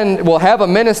will have a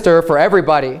minister for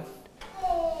everybody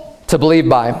to believe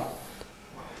by.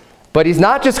 But he's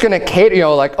not just going to cater,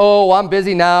 like, oh, I'm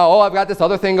busy now. Oh, I've got this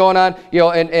other thing going on,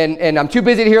 and I'm too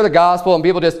busy to hear the gospel. And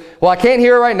people just, well, I can't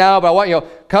hear it right now, but I want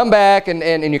come back,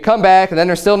 and you come back, and then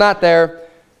they're still not there.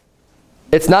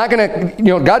 It's not going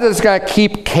to, God's just going to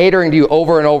keep catering to you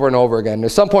over and over and over again.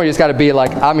 At some point, you just got to be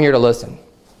like, I'm here to listen.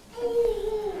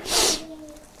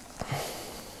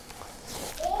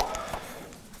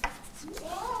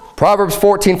 Proverbs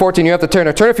 14:14, you have to turn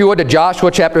if you would to Joshua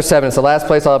chapter 7. It's the last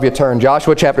place I'll have you turn.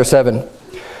 Joshua chapter 7.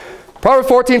 Proverbs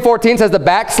 14:14 says, the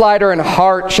backslider in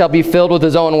heart shall be filled with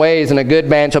his own ways, and a good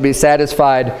man shall be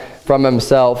satisfied from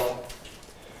himself.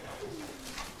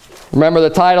 Remember, the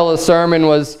title of the sermon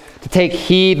was to take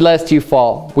heed lest you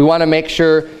fall. We want to make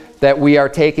sure that we are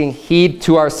taking heed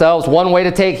to ourselves. One way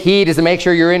to take heed is to make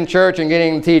sure you're in church and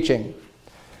getting the teaching.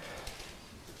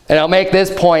 And I'll make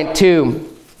this point too.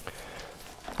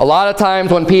 A lot of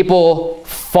times when people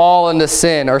fall into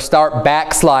sin or start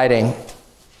backsliding,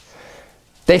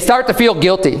 they start to feel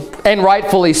guilty, and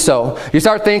rightfully so. You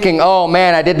start thinking, oh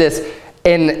man, I did this.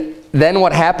 And then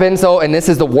what happens, and this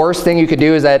is the worst thing you could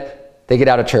do, is that they get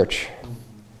out of church.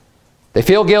 They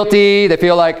feel guilty. They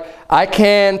feel like, I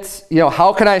can't,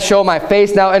 how can I show my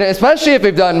face now? And especially if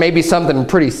they've done maybe something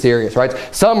pretty serious, right?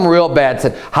 Some real bad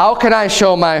sin. How can I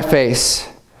show my face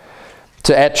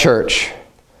at church?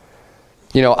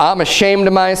 I'm ashamed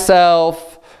of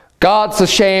myself. God's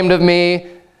ashamed of me.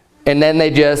 And then they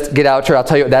just get out of church. I'll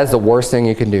tell you, that's the worst thing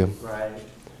you can do. Right.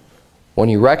 When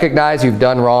you recognize you've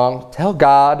done wrong, tell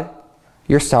God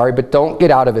you're sorry, but don't get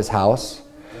out of his house.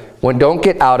 Don't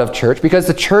get out of church, because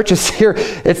the church is here.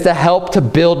 It's to help to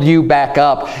build you back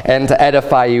up and to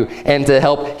edify you and to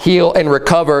help heal and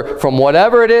recover from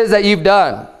whatever it is that you've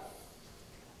done.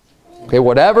 Okay,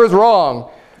 whatever's wrong,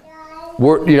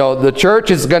 the church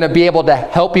is going to be able to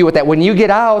help you with that. When you get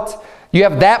out, you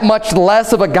have that much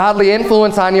less of a godly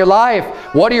influence on your life.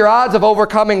 What are your odds of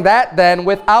overcoming that then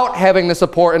without having the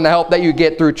support and the help that you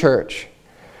get through church?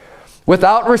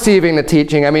 Without receiving the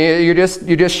teaching? I mean, you're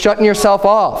just shutting yourself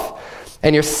off,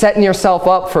 and you're setting yourself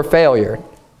up for failure.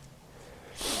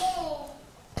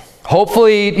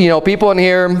 Hopefully, people in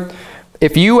here,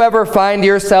 if you ever find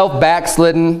yourself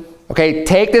backslidden, okay,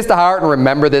 take this to heart and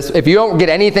remember this. If you don't get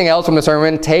anything else from the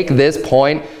sermon, take this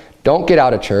point. Don't get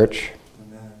out of church.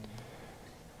 Amen.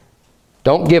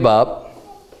 Don't give up.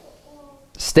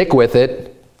 Stick with it.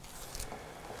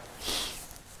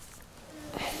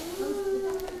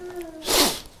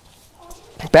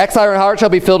 Backslider in heart shall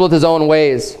be filled with his own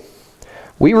ways.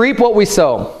 We reap what we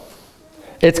sow.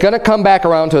 It's going to come back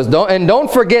around to us.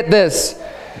 Don't forget this,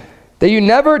 that you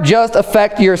never just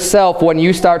affect yourself when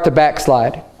you start to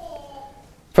backslide.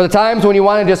 For the times when you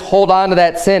want to just hold on to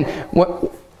that sin,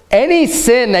 any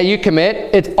sin that you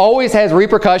commit, it always has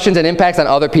repercussions and impacts on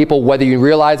other people, whether you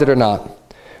realize it or not.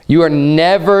 You are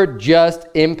never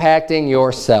just impacting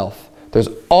yourself. There's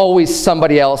always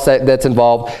somebody else that's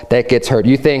involved that gets hurt.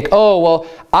 You think, oh, well,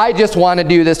 I just want to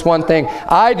do this one thing.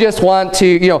 I just want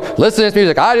to, listen to this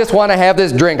music. I just want to have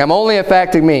this drink. I'm only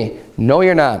affecting me. No,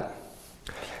 you're not.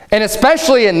 And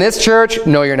especially in this church,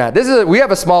 no, you're not. We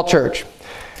have a small church.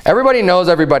 Everybody knows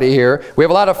everybody here. We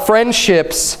have a lot of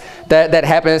friendships that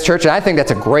happen in this church, and I think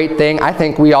that's a great thing. I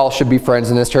think we all should be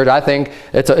friends in this church. I think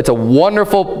it's a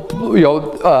wonderful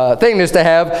thing just to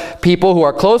have people who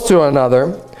are close to one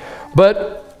another.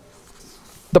 But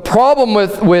the problem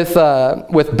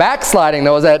with backsliding,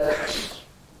 though, is that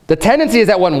the tendency is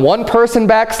that when one person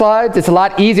backslides, it's a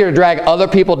lot easier to drag other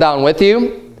people down with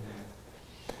you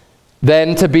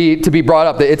than to be brought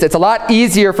up. It's a lot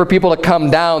easier for people to come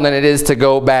down than it is to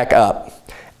go back up.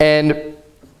 And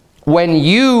when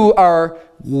you are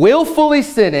willfully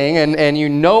sinning and you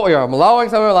know you're allowing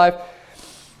something in your life,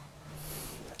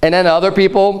 and then other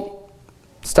people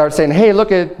start saying, hey,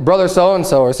 look at brother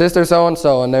so-and-so or sister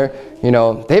so-and-so, and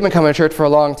they've been coming to church for a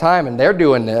long time, and they're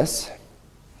doing this.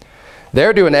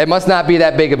 They're doing that. It must not be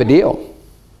that big of a deal.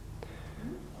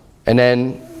 And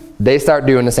then they start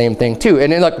doing the same thing too.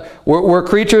 And then, look, we're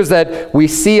creatures that we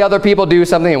see other people do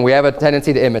something, and we have a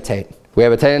tendency to imitate. We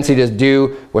have a tendency to just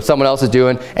do what someone else is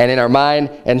doing, and in our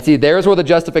mind, and see, there's where the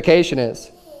justification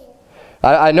is.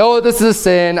 I know this is a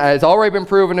sin. It's already been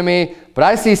proven to me, but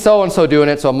I see so-and-so doing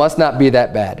it, so it must not be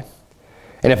that bad.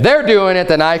 And if they're doing it,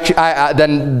 then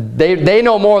then they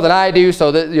know more than I do,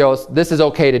 so that, this is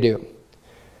okay to do.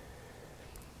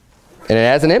 And it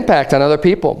has an impact on other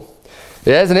people.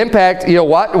 It has an impact.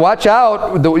 Watch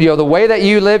out. The way that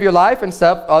you live your life and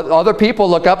stuff, other people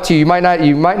look up to you. You might not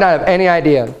have any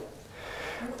idea.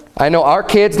 I know our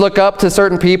kids look up to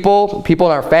certain people in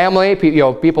our family,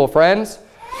 people, friends,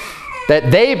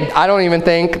 that I don't even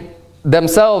think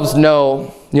themselves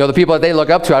know, the people that they look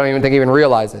up to, I don't even think even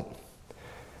realize it.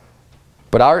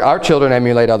 But our children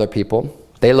emulate other people.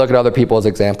 They look at other people as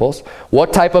examples.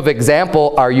 What type of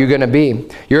example are you going to be?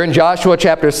 You're in Joshua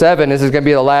chapter 7. This is going to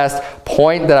be the last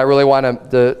point that I really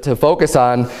want to focus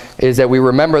on, is that we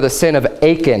remember the sin of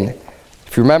Achan.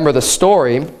 If you remember the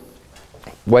story,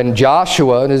 when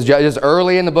Joshua, this is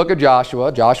early in the book of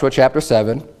Joshua chapter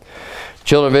 7,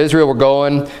 children of Israel were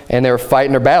going and they were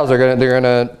fighting their battles. They're going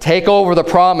to take over the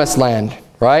promised land,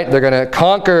 right? They're going to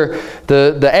conquer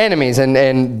the enemies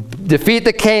and defeat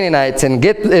the Canaanites and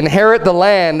inherit the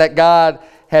land that God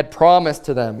had promised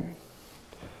to them.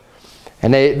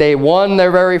 And they won their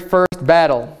very first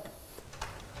battle.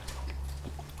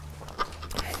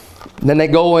 And then they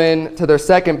go into their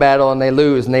second battle and they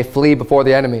lose and they flee before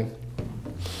the enemy.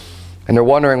 And they're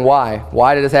wondering why.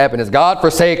 Why did this happen? Has God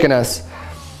forsaken us?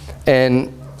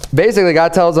 And basically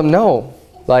God tells them, no,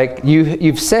 like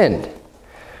you've sinned.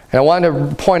 And I wanted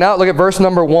to point out, look at verse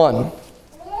number 1.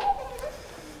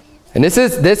 And this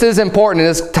is important, and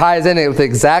this ties in with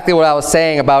exactly what I was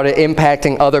saying about it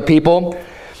impacting other people.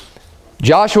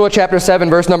 Joshua chapter 7,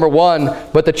 verse number 1,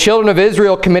 but the children of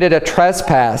Israel committed a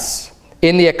trespass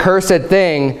in the accursed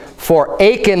thing, for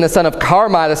Achan the son of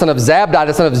Carmi, the son of Zabdi,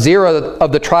 the son of Zerah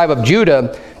of the tribe of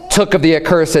Judah, took of the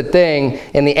accursed thing,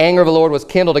 and the anger of the Lord was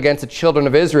kindled against the children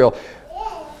of Israel.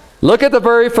 Look at the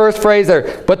very first phrase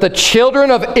there. But the children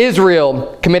of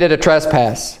Israel committed a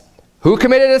trespass. Who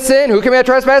committed a sin? Who committed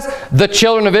a trespass? The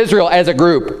children of Israel as a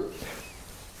group.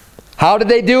 How did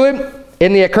they do it?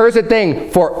 In the accursed thing,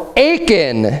 for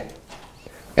Achan, and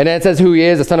then it says who he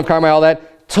is, the son of Carmi, all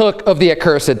that, took of the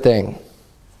accursed thing.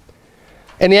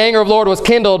 And the anger of the Lord was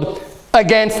kindled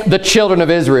against the children of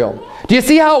Israel. Do you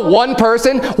see how one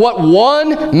person, what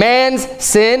one man's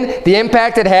sin, the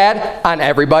impact it had on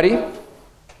everybody?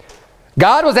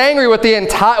 God was angry with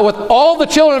all the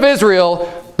children of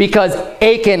Israel because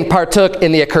Achan partook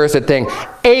in the accursed thing.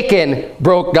 Achan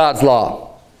broke God's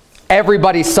law.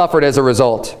 Everybody suffered as a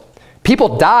result.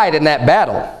 People died in that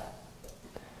battle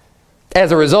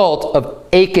as a result of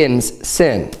Achan's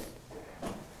sin.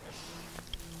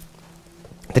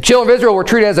 The children of Israel were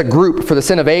treated as a group for the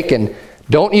sin of Achan.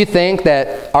 Don't you think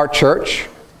that our church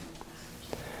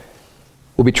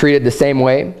will be treated the same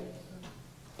way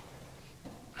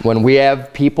when we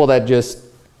have people that just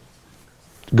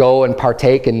go and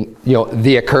partake in,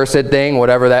 the accursed thing,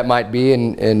 whatever that might be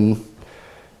in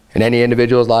any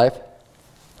individual's life?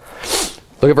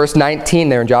 Look at verse 19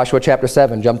 there in Joshua chapter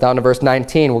 7. Jump down to verse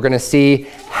 19. We're going to see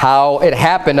how it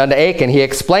happened unto Achan. He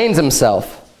explains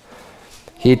himself.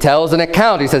 He tells an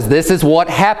account. He says, this is what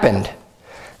happened.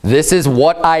 This is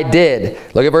what I did.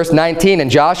 Look at verse 19.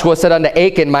 And Joshua said unto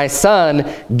Achan, my son,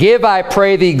 give, I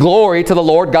pray thee, glory to the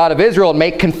Lord God of Israel, and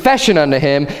make confession unto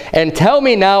him, and tell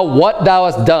me now what thou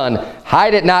hast done.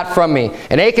 Hide it not from me.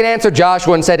 And Achan answered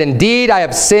Joshua and said, indeed, I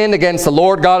have sinned against the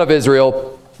Lord God of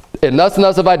Israel, and thus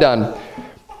have I done.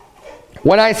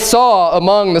 When I saw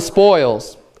among the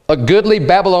spoils a goodly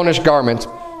Babylonish garment,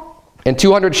 and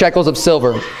 200 shekels of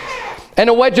silver,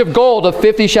 and a wedge of gold of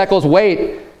 50 shekels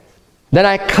weight, then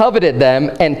I coveted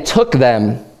them and took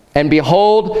them, and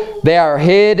behold, they are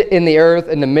hid in the earth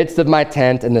in the midst of my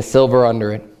tent, and the silver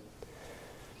under it.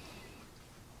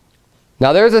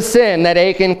 Now there's a sin that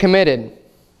Achan committed.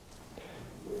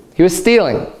 He was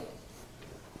stealing.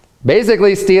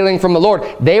 Basically stealing from the Lord.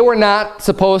 They were not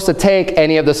supposed to take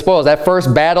any of the spoils. That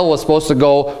first battle was supposed to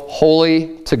go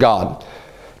wholly to God.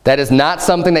 That is not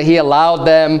something that he allowed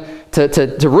them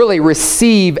to really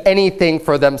receive anything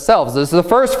for themselves. This is the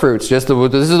first fruits. This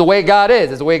is the way God is.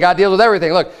 This is the way God deals with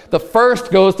everything. Look, the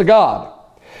first goes to God.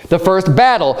 The first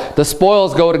battle, the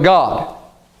spoils go to God.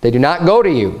 They do not go to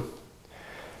you.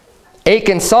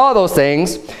 Achan saw those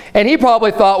things, and he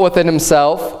probably thought within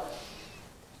himself,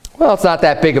 well, it's not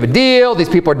that big of a deal. These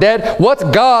people are dead. What's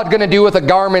God going to do with a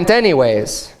garment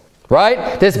anyways?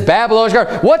 Right? This Babylonish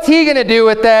garment. What's he going to do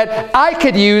with that? I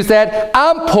could use that.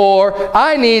 I'm poor.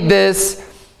 I need this.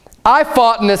 I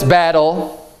fought in this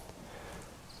battle.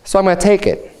 So I'm going to take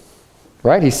it.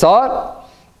 Right? He saw it.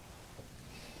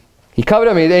 He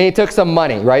coveted him. And he took some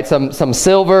money. Right? Some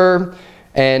silver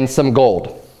and some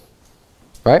gold.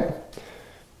 Right?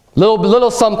 Little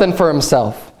something for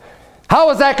himself. How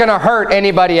is that going to hurt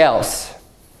anybody else?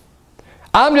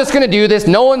 I'm just going to do this.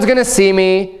 No one's going to see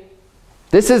me.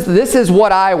 This is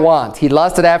what I want. He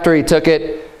lusted after he took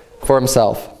it for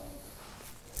himself.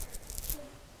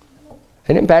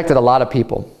 It impacted a lot of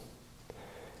people.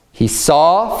 He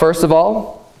saw, first of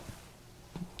all,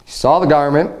 he saw the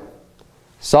garment,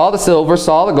 saw the silver,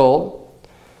 saw the gold.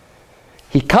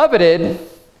 He coveted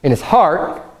in his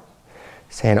heart,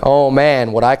 saying, oh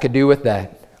man, what I could do with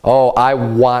that. Oh, I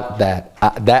want that.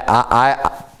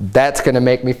 That's going to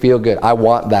make me feel good. I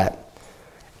want that.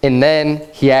 And then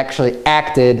he actually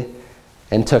acted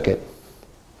and took it.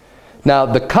 Now,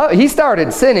 he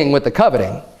started sinning with the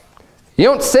coveting. You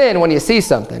don't sin when you see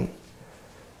something.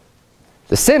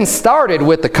 The sin started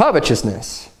with the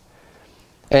covetousness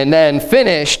and then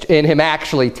finished in him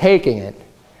actually taking it.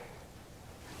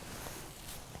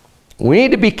 We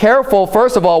need to be careful,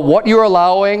 first of all, what you're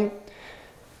allowing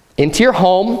into your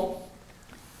home,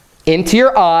 into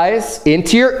your eyes,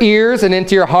 into your ears, and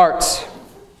into your hearts.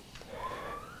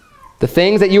 The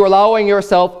things that you're allowing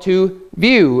yourself to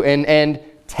view and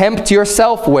tempt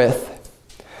yourself with.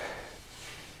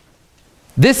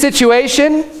 This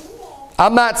situation,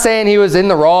 I'm not saying he was in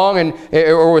the wrong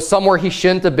or was somewhere he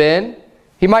shouldn't have been.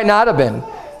 He might not have been.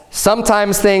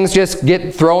 Sometimes things just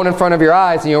get thrown in front of your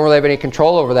eyes and you don't really have any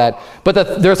control over that.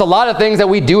 But there's a lot of things that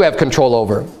we do have control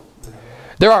over.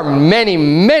 There are many,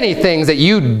 many things that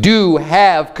you do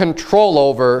have control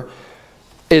over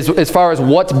as far as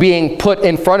what's being put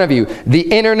in front of you. The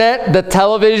internet, the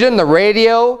television, the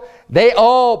radio, they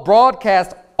all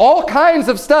broadcast all kinds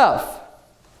of stuff.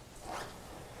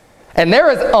 And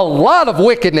there is a lot of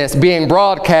wickedness being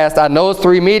broadcast on those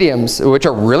three mediums, which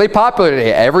are really popular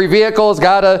today. Every vehicle's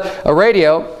got a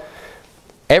radio.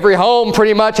 Every home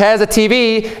pretty much has a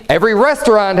TV. Every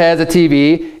restaurant has a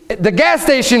TV. The gas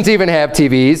stations even have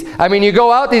TVs. I mean, you go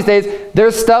out these days,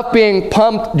 there's stuff being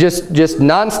pumped just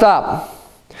nonstop.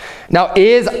 Now,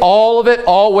 is all of it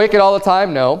all wicked all the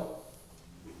time? No.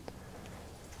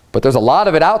 But there's a lot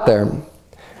of it out there.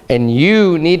 And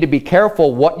you need to be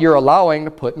careful what you're allowing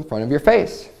to put in front of your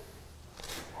face.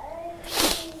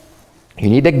 You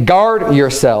need to guard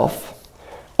yourself.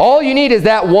 All you need is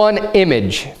that one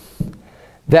image,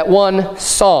 that one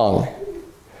song,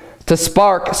 to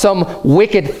spark some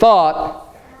wicked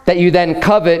thought that you then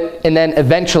covet and then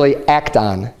eventually act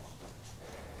on.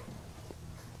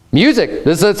 Music.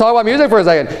 Let's talk about music for a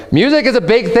second. Music is a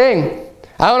big thing.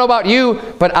 I don't know about you,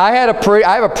 but I have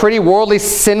a pretty worldly,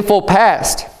 sinful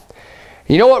past.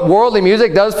 You know what worldly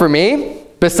music does for me?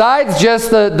 Besides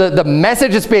just the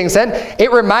message that's being sent,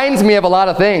 it reminds me of a lot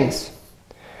of things.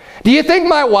 Do you think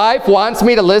my wife wants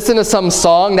me to listen to some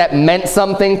song that meant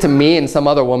something to me and some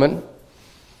other woman?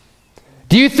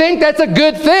 Do you think that's a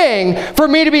good thing for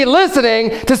me to be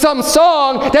listening to some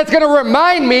song that's going to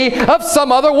remind me of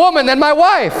some other woman than my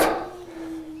wife?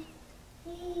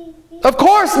 Of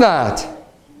course not.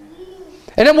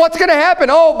 And then what's going to happen?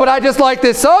 Oh, but I just like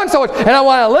this song so much, and I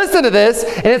want to listen to this,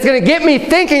 and it's going to get me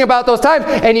thinking about those times.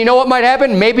 And you know what might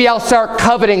happen? Maybe I'll start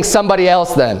coveting somebody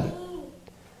else then.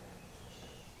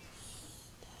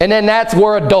 And then that's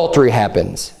where adultery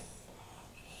happens.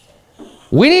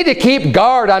 We need to keep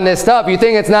guard on this stuff. You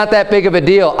think it's not that big of a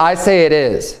deal. I say it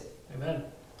is. Amen.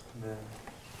 Amen.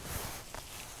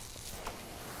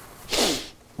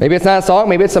 Maybe it's not a song.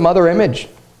 Maybe it's some other image.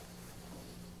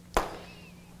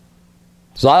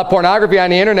 There's a lot of pornography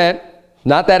on the internet.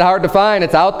 Not that hard to find.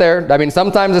 It's out there. I mean,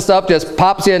 sometimes the stuff just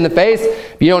pops you in the face.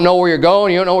 You don't know where you're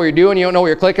going. You don't know what you're doing. You don't know what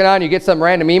you're clicking on. You get some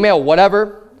random email,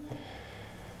 whatever.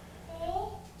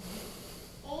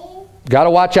 Got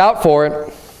to watch out for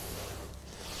it.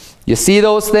 You see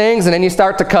those things, and then you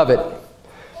start to covet.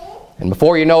 And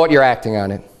before you know it, you're acting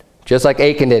on it. Just like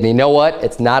Achan did. And you know what?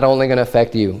 It's not only going to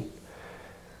affect you.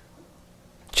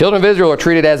 Children of Israel are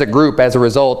treated as a group as a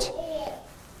result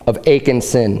of Achan's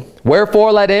sin.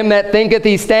 Wherefore let him that thinketh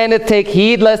he standeth take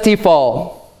heed lest he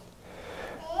fall.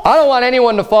 I don't want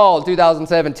anyone to fall in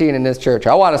 2017 in this church.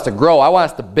 I want us to grow. I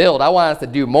want us to build. I want us to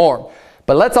do more.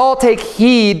 But let's all take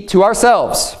heed to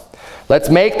ourselves. Let's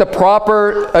make the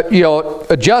proper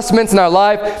adjustments in our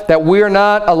life, that we're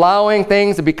not allowing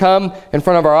things to become in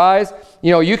front of our eyes.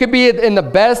 You know, you could be in the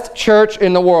best church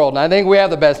in the world, and I think we have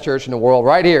the best church in the world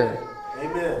right here.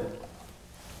 Amen.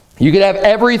 You could have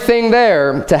everything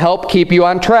there to help keep you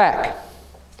on track.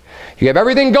 You have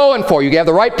everything going for you. You have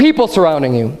the right people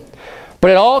surrounding you.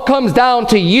 But it all comes down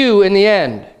to you in the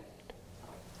end.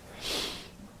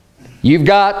 You've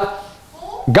got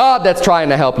God that's trying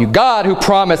to help you. God who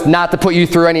promised not to put you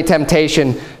through any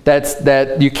temptation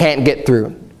that you can't get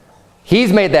through.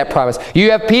 He's made that promise.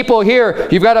 You have people here,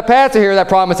 you've got a pastor here that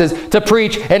promises to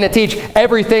preach and to teach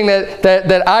everything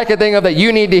that I could think of that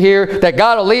you need to hear, that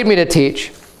God will lead me to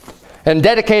teach, and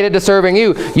dedicated to serving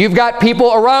you. You've got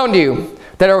people around you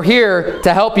that are here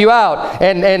to help you out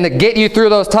and to get you through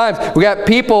those times. We got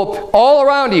people all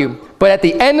around you, but at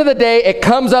the end of the day, it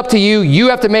comes up to you. You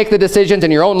have to make the decisions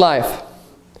in your own life.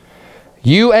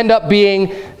 You end up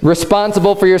being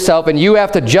responsible for yourself, and you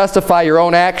have to justify your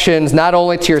own actions, not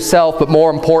only to yourself, but more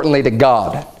importantly to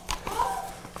God.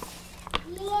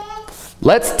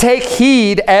 Let's take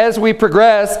heed as we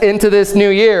progress into this new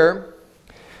year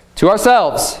to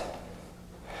ourselves.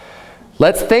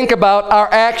 Let's think about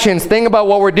our actions, think about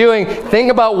what we're doing,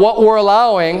 think about what we're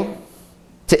allowing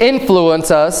to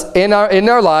influence us in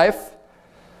our life,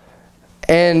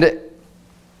 and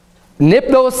nip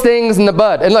those things in the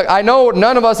bud. And look, I know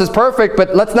none of us is perfect,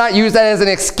 but let's not use that as an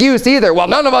excuse either. Well,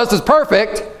 none of us is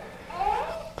perfect,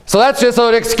 so that's just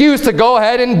an excuse to go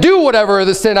ahead and do whatever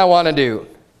the sin I want to do.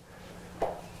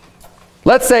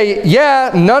 Let's say,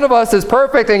 yeah, none of us is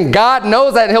perfect, and God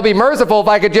knows that, and He'll be merciful if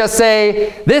I could just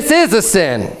say, this is a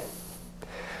sin.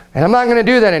 And I'm not going to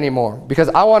do that anymore because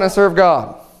I want to serve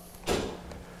God.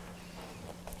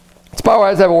 Let's bow our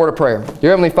eyes and have a word of prayer. Dear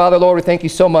Heavenly Father, Lord, we thank you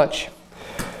so much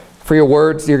for your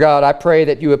words, dear God. I pray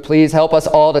that you would please help us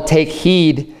all to take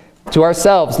heed to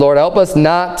ourselves, Lord. Help us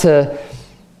not to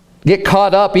get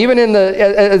caught up, even in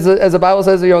as the Bible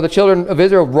says, the children of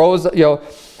Israel rose,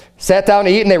 sat down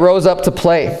to eat and they rose up to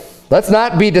play. Let's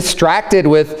not be distracted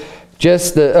with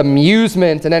just the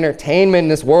amusement and entertainment in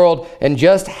this world and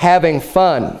just having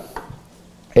fun.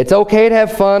 It's okay to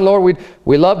have fun, Lord.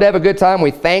 We love to have a good time.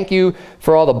 We thank you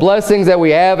for all the blessings that we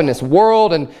have in this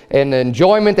world and the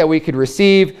enjoyment that we could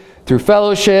receive through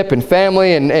fellowship and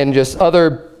family and just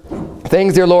other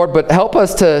things, dear Lord. But help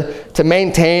us to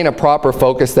maintain a proper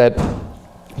focus, that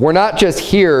we're not just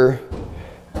here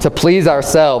to please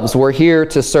ourselves. We're here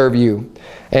to serve you.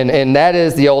 And that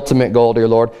is the ultimate goal, dear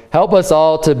Lord. Help us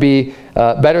all to be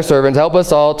better servants. Help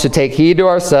us all to take heed to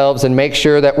ourselves and make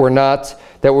sure that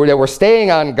we're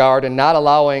staying on guard and not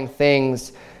allowing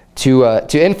things to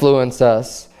influence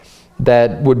us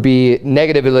that would be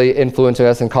negatively influencing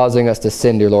us and causing us to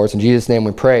sin, dear Lord. In Jesus' name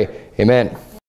we pray. Amen.